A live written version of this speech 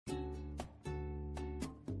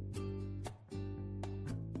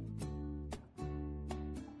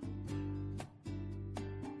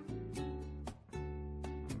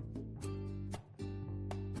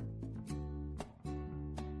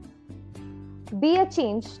Be a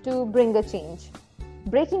change to bring a change.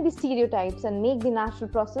 Breaking the stereotypes and make the natural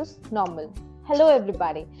process normal. Hello,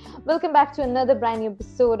 everybody. Welcome back to another brand new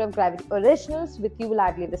episode of Gravity Originals with you,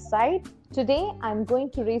 Ladli this side. Today, I'm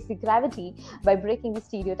going to raise the gravity by breaking the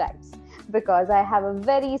stereotypes because I have a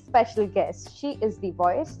very special guest. She is the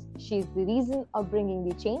voice, she is the reason of bringing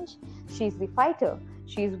the change, she is the fighter,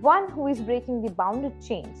 she is one who is breaking the bounded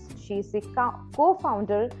chains. She is the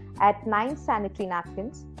co-founder at 9 Sanitary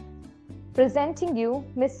Napkins. Presenting you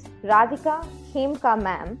Miss Radhika Khemka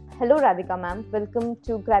ma'am. Hello Radhika ma'am, welcome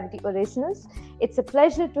to Gravity Originals. It's a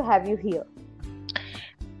pleasure to have you here.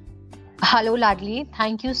 Hello Ladli,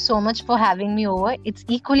 thank you so much for having me over. It's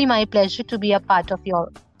equally my pleasure to be a part of your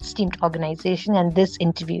esteemed organization and this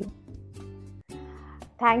interview.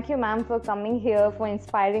 Thank you ma'am for coming here, for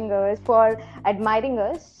inspiring us, for admiring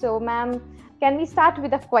us. So ma'am, can we start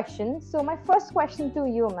with a question? So my first question to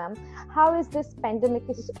you, ma'am, how is this pandemic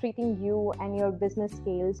is treating you and your business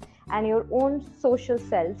scales and your own social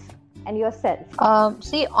self and yourself?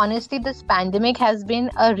 See, honestly, this pandemic has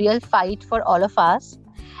been a real fight for all of us.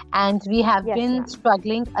 And we have been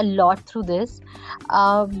struggling a lot through this.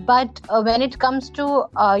 But when it comes to,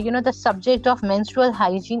 the subject of menstrual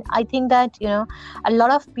hygiene, I think that, a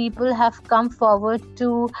lot of people have come forward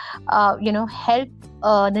to, help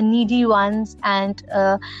the needy ones and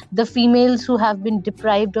the females who have been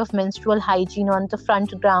deprived of menstrual hygiene on the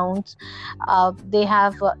front grounds. They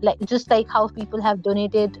have just like how people have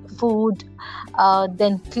donated food,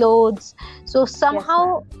 then clothes. So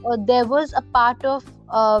somehow there was a part of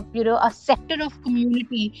a sector of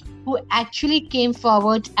community who actually came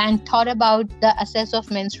forward and thought about the access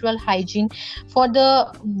of menstrual hygiene for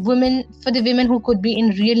the women who could be in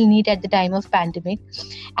real need at the time of pandemic.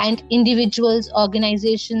 And individuals,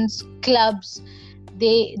 organizations, clubs,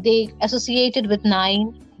 they associated with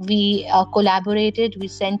 9. We collaborated, we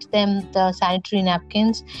sent them the sanitary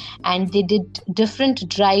napkins, and they did different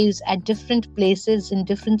drives at different places in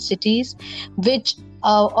different cities, which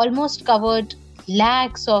almost covered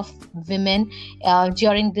lakhs of women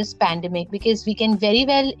during this pandemic. Because we can very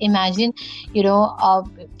well imagine,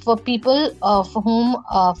 for people for whom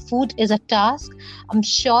food is a task, I'm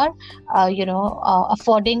sure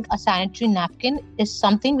affording a sanitary napkin is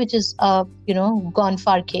something which is gone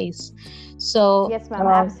far case. So yes ma'am,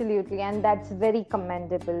 absolutely, and that's very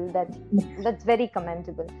commendable. That's very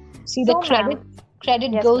commendable. See, so, the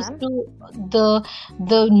credit goes ma'am. To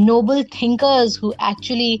the noble thinkers who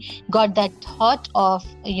actually got that thought of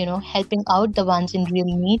helping out the ones in real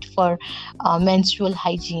need for menstrual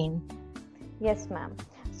hygiene. Yes ma'am.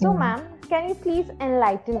 So ma'am, can you please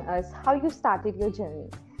enlighten us how you started your journey,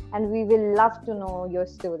 and we will love to know your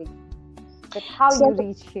story, that how you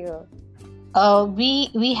reached here.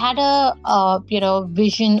 We had a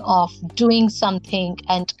vision of doing something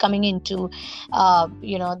and coming into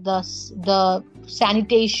the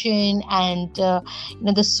sanitation and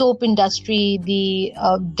the soap industry, the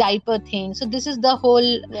diaper thing. So this is the whole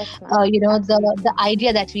the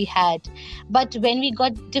idea that we had. But when we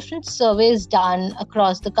got different surveys done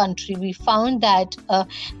across the country, we found that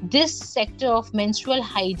this sector of menstrual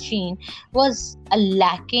hygiene was a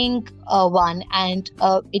lacking one, and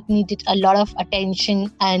it needed a lot of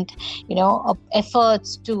attention and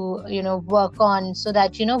efforts to work on, so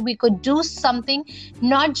that we could do something,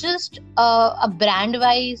 not just a brand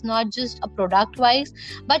wise, not just a product wise,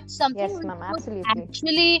 but something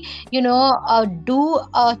actually do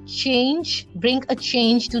a change, bring a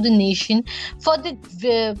change to the nation for the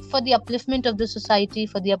upliftment of the society,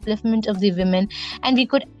 for the upliftment of the women, and we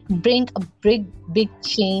could bring a big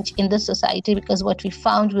change in the society. Because what we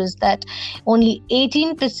found was that only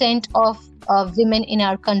 18% of women in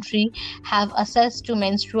our country have access to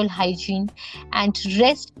menstrual hygiene, and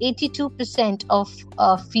rest 82% of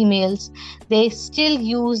females, they still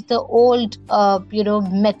use the old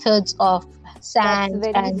methods of sand.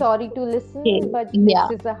 That's very sorry to listen, but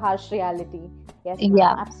this is a harsh reality. Yes,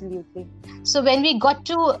 ma'am, absolutely. So when we got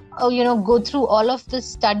to go through all of this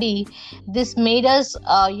study, this made us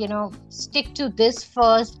stick to this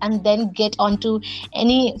first and then get onto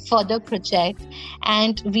any further project.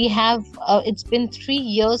 And we have it's been 3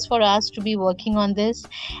 years for us to be working on this,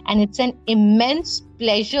 and it's an immense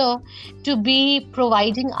pleasure to be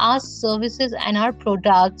providing our services and our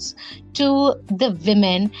products to the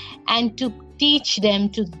women, and to teach them,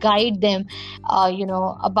 to guide them,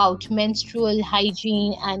 about menstrual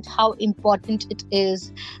hygiene and how important it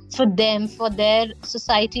is for them, for their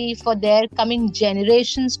society, for their coming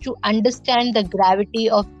generations to understand the gravity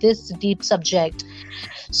of this deep subject.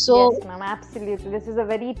 So, yes, ma'am, absolutely. This is a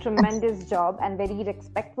very tremendous job and very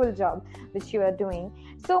respectful job which you are doing.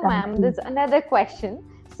 So, ma'am, there's another question.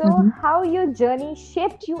 So, how your journey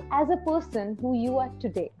shaped you as a person who you are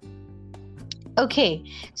today? Okay,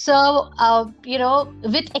 so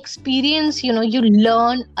with experience, you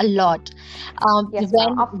learn a lot. Yes,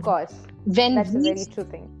 ma'am. When Of course. when That's a we very true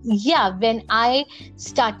thing. yeah, when I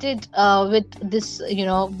started with this,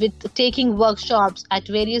 with taking workshops at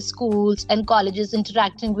various schools and colleges,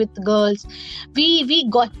 interacting with girls, we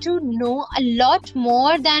got to know a lot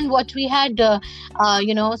more than what we had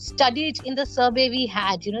studied in the survey we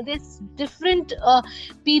had. There's different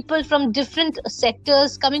people from different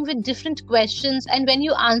sectors coming with different questions, and when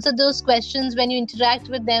you answer those questions, when you interact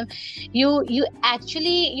with them, you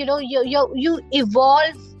actually, you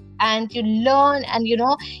evolve, and you learn, and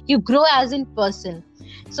you grow as in person.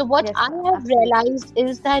 So what Yes, I ma'am. have Absolutely. realized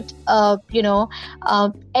is that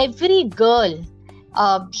every girl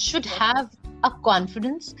should Yes, ma'am. have a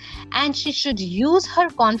confidence, and she should use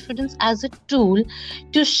her confidence as a tool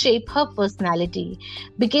to shape her personality,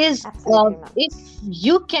 because Absolutely, ma'am. if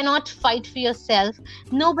you cannot fight for yourself,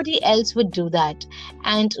 nobody else would do that.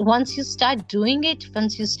 And once you start doing it,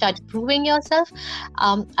 once you start proving yourself,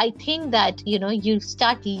 I think that you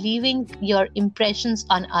start leaving your impressions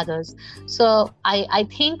on others. So I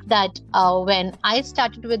think that when I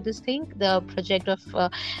started with this thing, the project of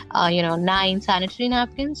 9 sanitary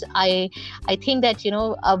napkins, I think that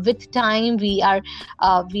with time we are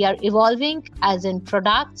evolving as in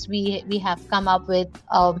products. We have come up with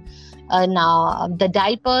now the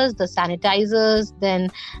diapers, the sanitizers, then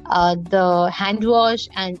the hand wash,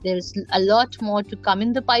 and there's a lot more to come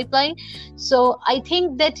in the pipeline. So I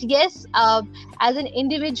think that yes, as an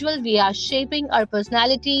individual, we are shaping our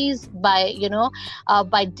personalities by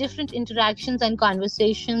different interactions and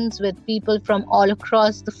conversations with people from all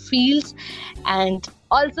across the fields. And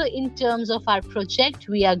also in terms of our project,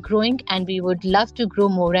 we are growing, and we would love to grow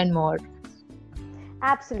more and more.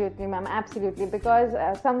 Absolutely, ma'am. Absolutely. Because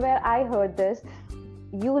somewhere I heard this,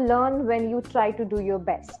 you learn when you try to do your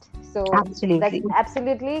best. So that's Absolutely.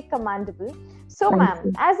 absolutely commendable. So, Thank ma'am,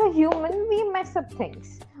 you. as a human, we mess up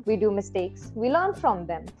things. We do mistakes. We learn from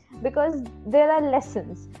them because there are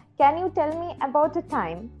lessons. Can you tell me about a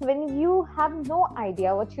time when you have no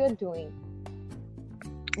idea what you're doing?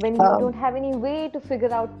 When you Um, don't have any way to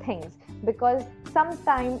figure out things? Because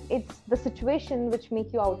sometimes it's the situation which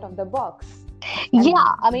make you out of the box, yeah,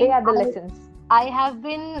 and I they mean, are the lessons. I have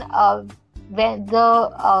been when the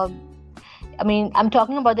I mean, I'm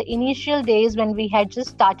talking about the initial days when we had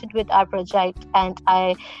just started with our project, and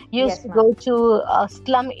I used Yes, to ma'am. go to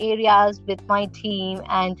slum areas with my team,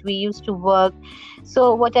 and we used to work.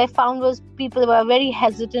 So what I found was people were very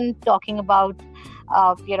hesitant talking about,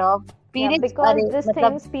 you know, Yeah, periods. because these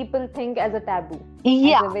Matlab, things people think as a taboo, as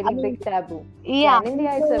yeah, a I very mean, big taboo. Yeah, yeah, in India,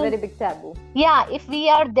 it's a people. very big taboo. Yeah, if we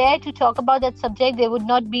are there to talk about that subject, they would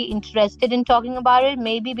not be interested in talking about it,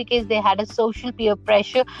 maybe because they had a social peer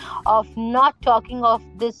pressure of not talking of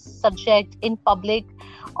this subject in public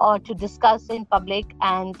or to discuss in public.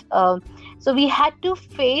 And so we had to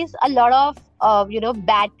face a lot of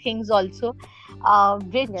bad things also,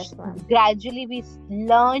 which Yes, ma'am. gradually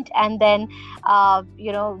learned. And then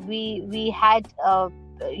we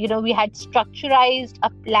had structurized a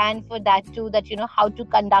plan for that too, that how to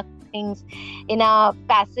conduct things in a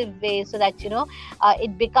passive way, so that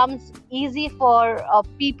it becomes easy for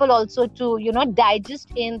people also to digest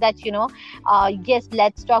in that, yes,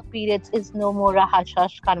 let's talk periods is no more a hush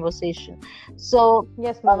hush conversation. So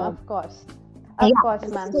Yes, ma'am. uh, Of course. Of yeah. course,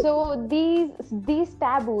 ma'am. So, So these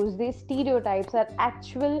taboos, these stereotypes are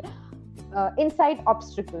actual inside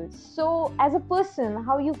obstacles. So as a person,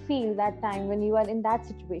 how you feel that time when you are in that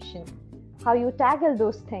situation, how you tackle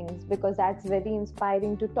those things, because that's very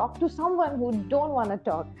inspiring to talk to someone who don't want to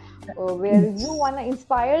talk, or where you want to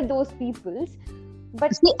inspire those peoples,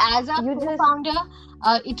 but see, as a you just co-founder,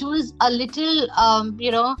 it was a little,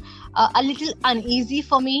 a little uneasy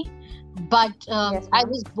for me, but yes, I ma'am.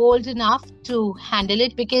 was bold enough to handle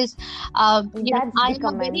it, because That's I the am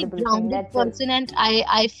a very commendable thing. grounded That's a person, and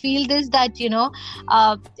I feel this, that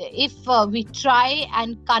if we try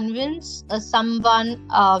and convince someone,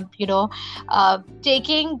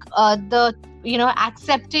 taking the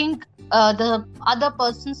accepting the other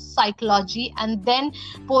person's psychology, and then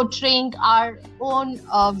portraying our own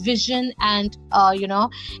vision, and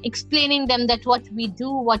explaining them that what we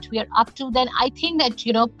do, what we are up to, then I think that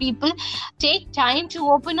people take time to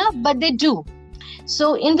open up, but they do.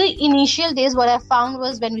 So in the initial days, what I found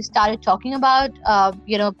was, when we started talking about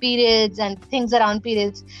periods and things around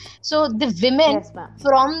periods, so the women yes, ma'am.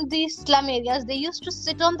 from the slum areas, they used to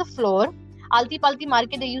sit on the floor, alti palti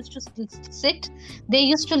market, they used to sit, they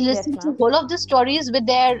used to Yes, listen to ma'am. all of the stories with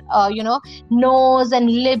their nose and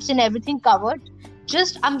lips and everything covered,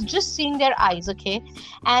 I'm just seeing their eyes, okay,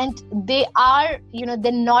 and they are,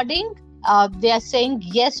 they're nodding. They are saying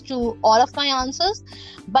yes to all of my answers.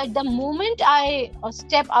 But the moment I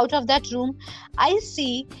step out of that room, I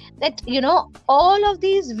see that, all of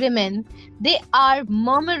these women, they are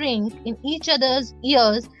murmuring in each other's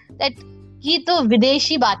ears that ये तो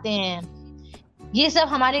विदेशी बातें हैं, ये सब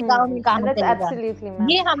हमारे गांव में कहाँ That's चलेगा, absolutely, ma'am.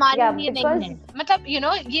 ये हमारे Yeah, लिए नहीं because है, मतलब ये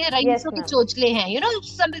yes, रईसों की ma'am. चोचले हैं,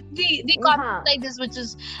 some the comments like this which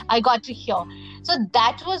is I got to hear. So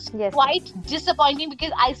that was Yes, quite disappointing,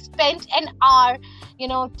 because I spent an hour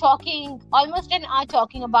almost an hour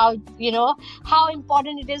talking about how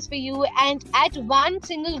important it is for you, and at one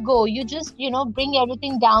single go you just bring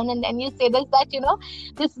everything down, and then you say that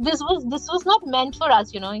this was not meant for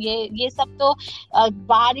us, ये सब तो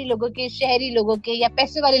बाहरी लोगों के, शहरी लोगों के या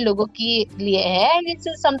पैसे वाले लोगों के लिए है, and this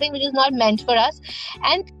is something which is not meant for us.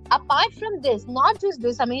 And apart from this, not just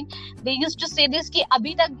this, I mean, they used to say this कि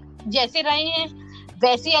अभी तक जैसे रहे हैं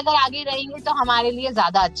वैसे ही अगर आगे रहेंगे तो हमारे लिए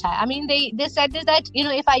ज्यादा अच्छा है. I mean, they said this that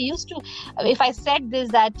if I said this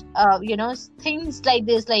that things like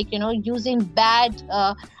this, like using bad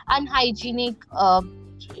unhygienic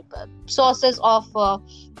sources of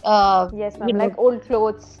yes, ma'am, like old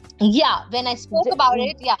clothes. Yeah, when I spoke about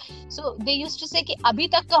it, yeah, so they used to say कि अभी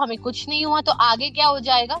तक तो हमें कुछ नहीं हुआ तो आगे क्या हो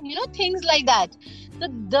जाएगा, things like that. So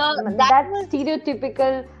that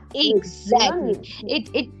stereotypical, exactly,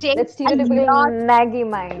 it takes that stereotypical a lot, naggy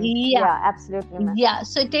mind. Yeah, absolutely, ma'am. Yeah,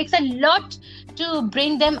 so it takes a lot to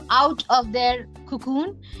bring them out of their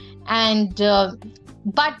cocoon, and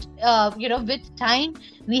but with time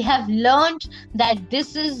we have learned that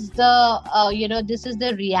this is the this is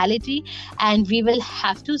the reality, and we will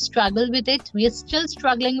have to struggle with it. We are still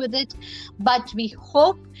struggling with it, but we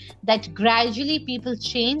hope that gradually people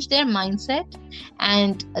change their mindset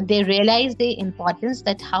and they realize the importance,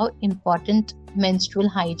 that how important menstrual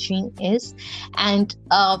hygiene is. And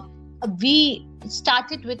we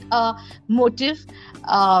started with a motive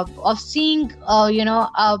of seeing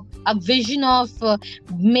a vision of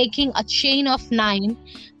making a chain of 9,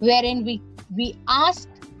 wherein we asked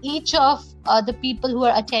each of the people who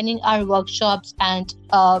are attending our workshops and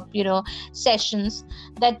sessions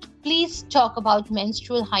that please talk about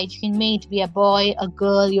menstrual hygiene. May it be a boy, a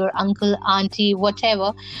girl, your uncle, auntie,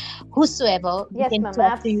 whatever, whosoever. Yes, ma'am,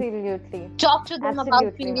 absolutely. Talk to them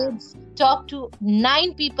about periods. Talk to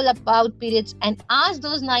 9 people about periods, and ask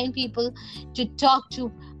those 9 people to talk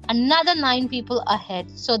to another 9 people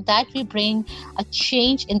ahead, so that we bring a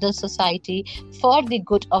change in the society for the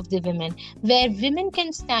good of the women, where women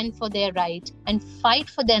can stand for their right and fight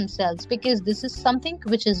for themselves, because this is something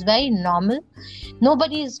which is very normal.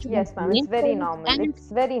 Nobody is doing. Yes, ma'am, it's very normal.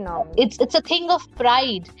 It's very normal. It's a thing of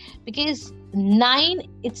pride, because 9,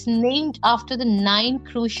 it's named after the 9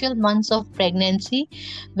 crucial months of pregnancy,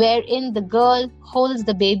 wherein the girl holds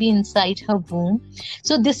the baby inside her womb.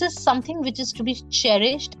 So this is something which is to be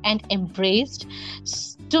cherished and embraced,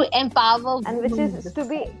 to empower and which is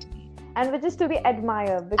to be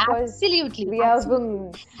admired, because absolutely we are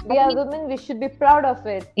women. Women, we should be proud of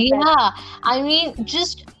it. Yeah, I mean,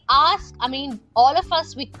 just ask, I mean, all of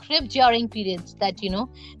us, we crib during periods that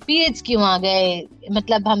periods क्यों आ गए,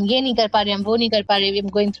 मतलब हम ये नहीं कर पा रहे, हम वो नहीं कर पा रहे, I'm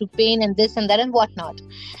going through pain and this and that and whatnot.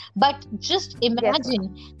 But just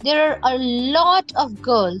imagine, there are a lot of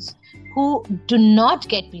girls who do not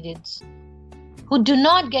get periods,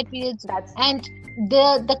 and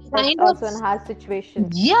the kind that's also in hard situation.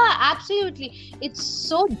 Yeah, absolutely. It's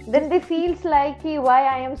so. Then they feels like why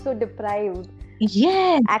I am so deprived.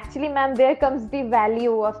 Yes. Actually, ma'am, there comes the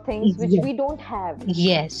value of things which we don't have.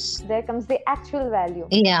 Yes. There comes the actual value.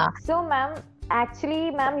 Yeah. So, ma'am,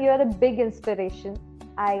 you are a big inspiration.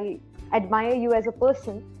 I admire you as a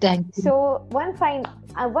person. Thank you. So one fine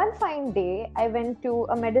day, I went to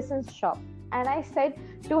a medicine shop and I said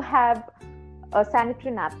to have a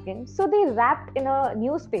sanitary napkin. So they wrapped in a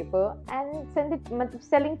newspaper and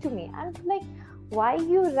selling to me. I'm like, why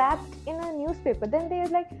you wrapped in a newspaper? Then they were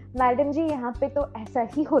like, madam ji, यहाँ पे तो ऐसा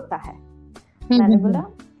ही होता है. मैंने बोला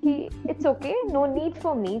कि it's okay, no need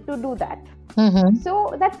for me to do that.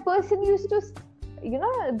 So that person used to,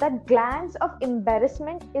 that glance of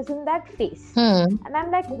embarrassment is in that face. And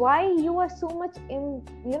I'm like, why you are so much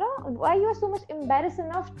embarrassed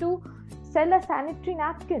enough to sell a sanitary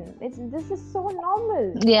napkin? This is so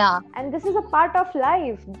normal. Yeah. And this is a part of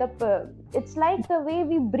life. It's like the way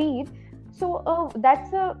we breathe. So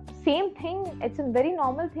that's a same thing. It's a very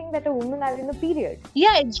normal thing that a woman has in a period.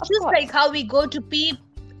 Yeah, it's just like how we go to pee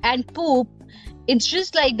and poop. It's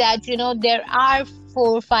just like that, there are 4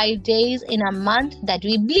 or 5 days in a month that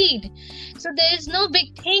we bleed. So there is no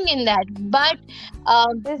big thing in that. But,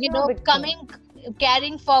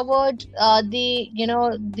 carrying forward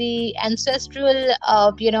the ancestral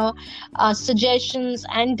suggestions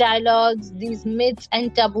and dialogues, these myths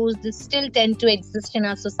and taboos, they still tend to exist in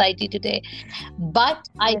our society today. But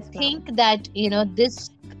I Yes, ma'am. think that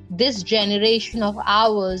this generation of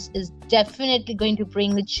ours is definitely going to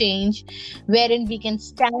bring a change wherein we can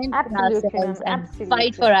stand for Absolutely, ma'am. ourselves and fight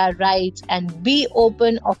Absolutely. for our rights and be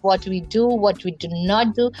open of what we do, what we do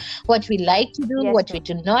not do, what we like to do, Yes, what we ma'am.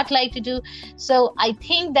 do not like to do. So I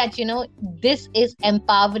think that this is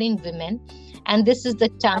empowering women, and this is the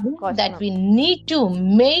Of time course, that ma'am. we need to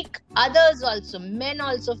make others also, men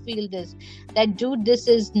also, feel this, that dude, this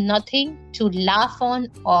is nothing to laugh on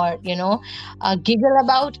or giggle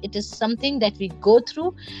about. It is something that we go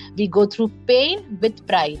through pain with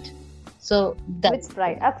pride. So With that's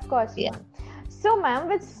pride, of course, yeah. ma'am. So, ma'am,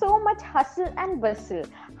 with so much hustle and bustle,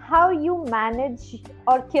 how you manage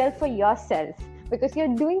or care for yourself? Because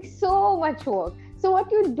you're doing so much work. So,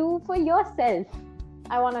 what you do for yourself?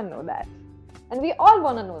 I want to know that, and we all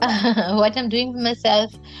want to know that. What I'm doing for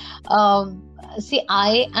myself, um, see,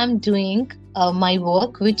 I am doing my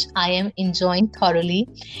work, which I am enjoying thoroughly,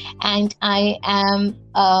 and I am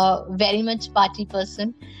a very much party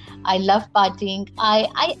person. I love partying.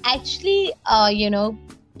 I actually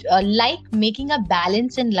like making a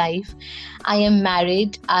balance in life. I am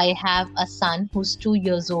married. I have a son who's 2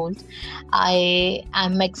 years old. I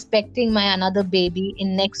am expecting my another baby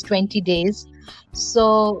in next 20 days.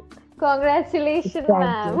 So Congratulations, thank you.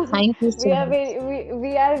 ma'am. Thank you so We are much. very,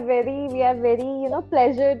 we are very,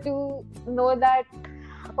 pleasure to know that.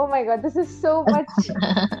 Oh my God, this is so much.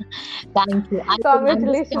 Thank you. I can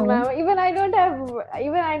Congratulations, understand. ma'am. Even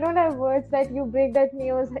I don't have words that you break that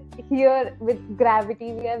news here with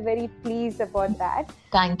gravity. We are very pleased about that.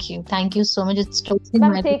 Thank you. Thank you so much. It's totally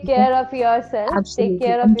Ma'am, my take pleasure. care of yourself. Take Absolutely.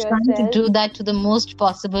 care of I'm trying to yourself. do that to the most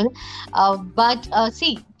possible. But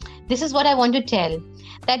see, this is what I want to tell,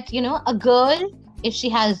 that, a girl, if she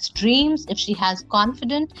has dreams, if she has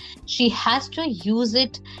confidence, she has to use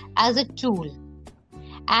it as a tool.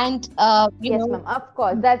 And, Yes, ma'am. Of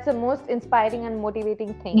course, that's the most inspiring and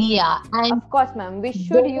motivating thing. yeah, and Of course, ma'am. We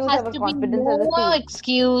should there use has our to be confidence as a no tool.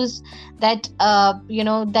 excuse that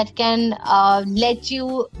that can let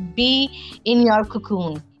you be in your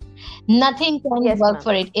cocoon. Nothing can Yes, work ma'am.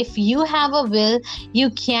 for it. If you have a will, you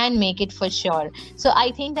can make it for sure. So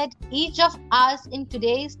I think that each of us in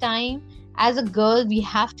today's time, as a girl, we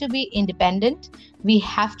have to be independent, we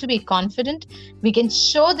have to be confident. We can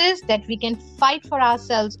show this, that we can fight for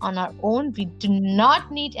ourselves on our own. We do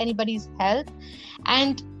not need anybody's help.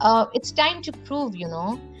 And it's time to prove,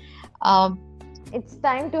 um, It's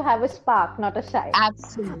time to have a spark, not a shy.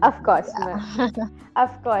 absolutely. Of course, ma'am. Yeah.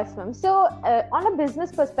 Of course, ma'am. So, on a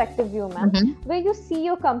business perspective view, ma'am, Mhm. where you see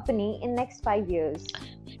your company in next 5 years?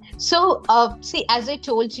 So, see, as I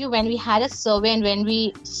told you, when we had a survey and when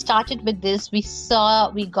we started with this, we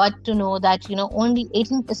got to know that, only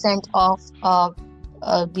 18% of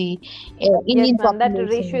the Yes, Indian ma'am. That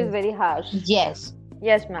ratio is population. very harsh. Yes.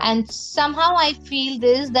 Yes, ma'am. And somehow I feel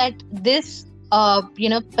this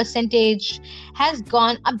percentage has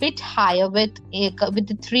gone a bit higher with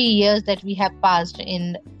the 3 years that we have passed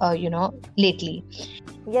in lately.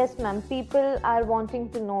 Yes, ma'am. People are wanting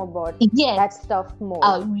to know about Yes. that stuff more.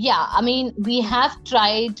 Yeah, I mean, we have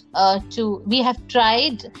tried and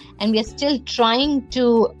we are still trying to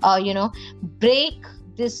break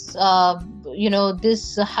this this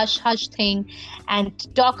hush hush thing and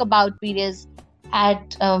talk about periods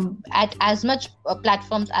at as much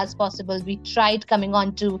platforms as possible. We tried coming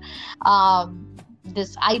on to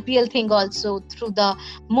this IPL thing also through the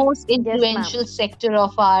most Yes, ma'am. influential sector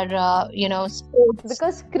of our sports.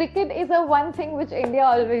 Because cricket is a one thing which India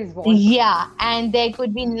always wants. Yeah, and there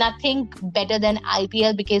could be nothing better than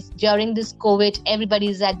IPL, because during this COVID,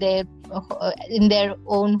 everybody's at their in their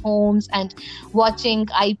own homes and watching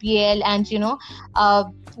IPL, and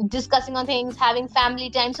discussing on things, having family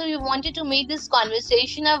time. So we wanted to make this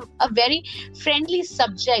conversation a very friendly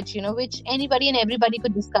subject, which anybody and everybody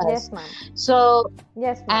could discuss. Yes, ma'am. So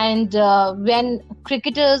Yes, ma'am. and when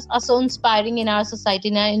cricketers are so inspiring in our society,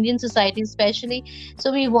 in our Indian society especially,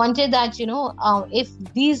 so we wanted that if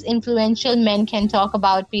these influential men can talk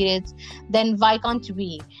about periods, then why can't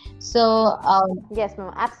we? So Yes,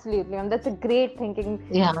 ma'am. Absolutely, ma'am. That's a great thinking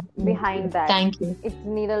yeah, behind that. thank you. It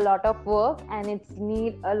need a lot of work and it's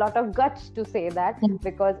need a lot of guts to say that,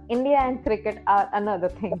 because India and cricket are another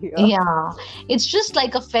thing here. Yeah, it's just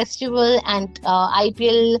like a festival, and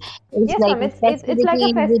IPL is Yes, like ma'am. a It's like a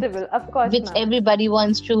festivity festival, of course, which ma'am. everybody everybody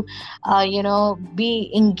wants to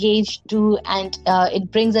be engaged to, and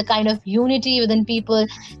it brings a kind of unity within people.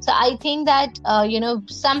 So I think that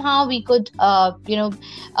somehow we could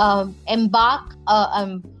embark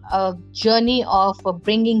a journey of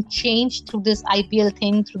bringing change through this IPL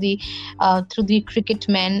thing, through the cricket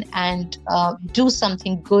men, and do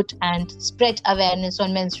something good and spread awareness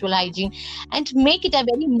on menstrual hygiene, and make it a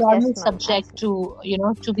very normal subject to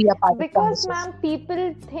be a part of because ma'am,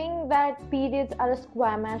 people think that periods are a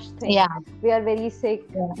squamish thing. We are very sick,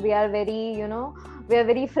 we are very we are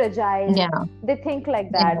very fragile. They think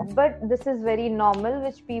like that, but this is very normal,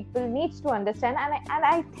 which people needs to understand. And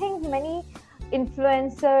I think many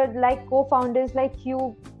influencers, like co-founders like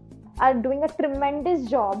you, are doing a tremendous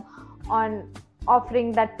job on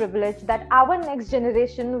offering that privilege, that our next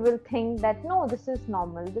generation will think that no, this is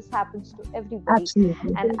normal, this happens to everybody.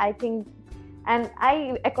 Absolutely. And I think,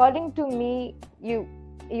 according to me,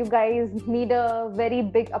 you guys need a very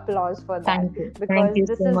big applause for that. Thank you. Because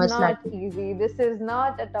this so is not easy. This is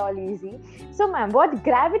not at all easy. So ma'am, what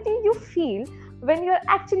gravity you feel when you're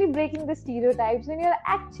actually breaking the stereotypes, when you're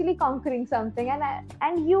actually conquering something,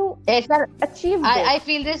 and you achieve it? I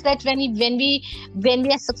feel this, that when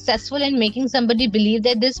we are successful in making somebody believe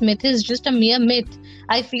that this myth is just a mere myth,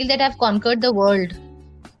 I feel that I've conquered the world.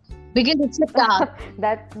 Because it's a task.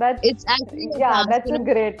 It's actually a task. That's a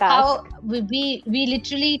great task. How we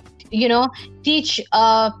literally teach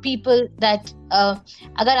people that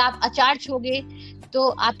अगर आप अचार छोगे तो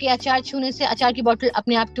आपके अचार छूने से अचार की बोतल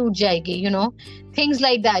अपने आप टूट जाएगी, things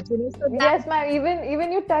like that. So yes ma'am,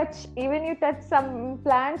 even you touch some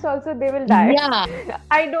plants also, they will die.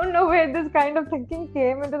 I don't know where this kind of thinking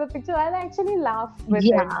came into the picture. I actually laugh with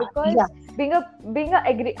it, because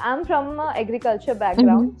I'm from an agriculture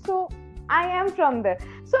background, so I am from there.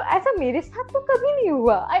 So ऐसा मेरे साथ तो कभी नहीं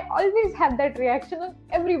हुआ. I always have that reaction on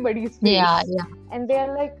everybody's face. And they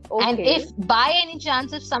are like, okay. And if by any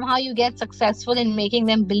chance, if somehow you get successful in making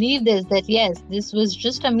them believe this, that yes, this was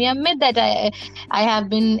just a mere myth that I have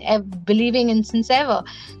been believing in since ever.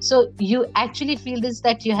 So you actually feel this,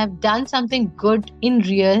 that you have done something good in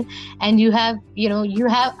real, and you have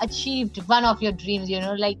achieved one of your dreams,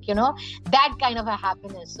 that kind of a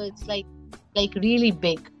happiness. So it's like really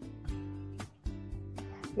big.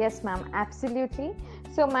 Yes, ma'am, absolutely.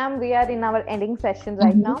 So, ma'am, we are in our ending session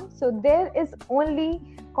right now. So, there is only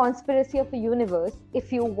conspiracy of a universe.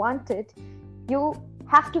 If you want it, you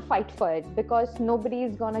have to fight for it, because nobody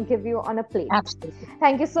is going to give you on a plate. Absolutely.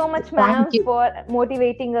 Thank you so much, ma'am, for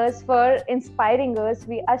motivating us, for inspiring us.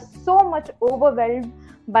 We are so much overwhelmed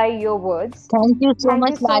by your words. Thank you so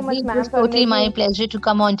much, Ladli. It was totally my pleasure to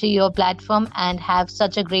come onto your platform and have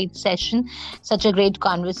such a great session, such a great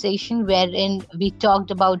conversation, wherein we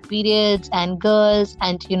talked about periods and girls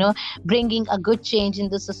and, bringing a good change in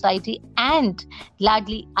the society. And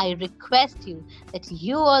Ladli, I request you that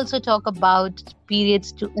you also talk about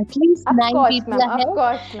periods to at least 9 people ahead. Of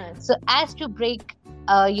course, ma'am. So as to break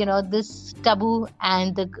this taboo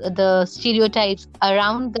and the stereotypes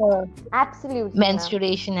around the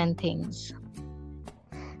menstruation and things.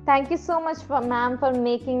 Thank you so much, ma'am, for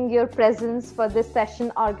making your presence for this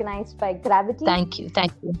session organized by Gravity. Thank you.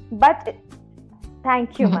 But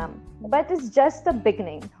thank you, ma'am. But it's just the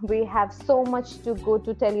beginning. We have so much to go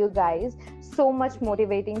to tell you guys, so much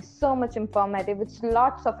motivating, so much informative, with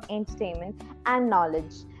lots of entertainment and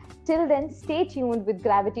knowledge. Till then, stay tuned with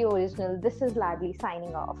Gravity Original. This is Ladli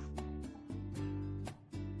signing off.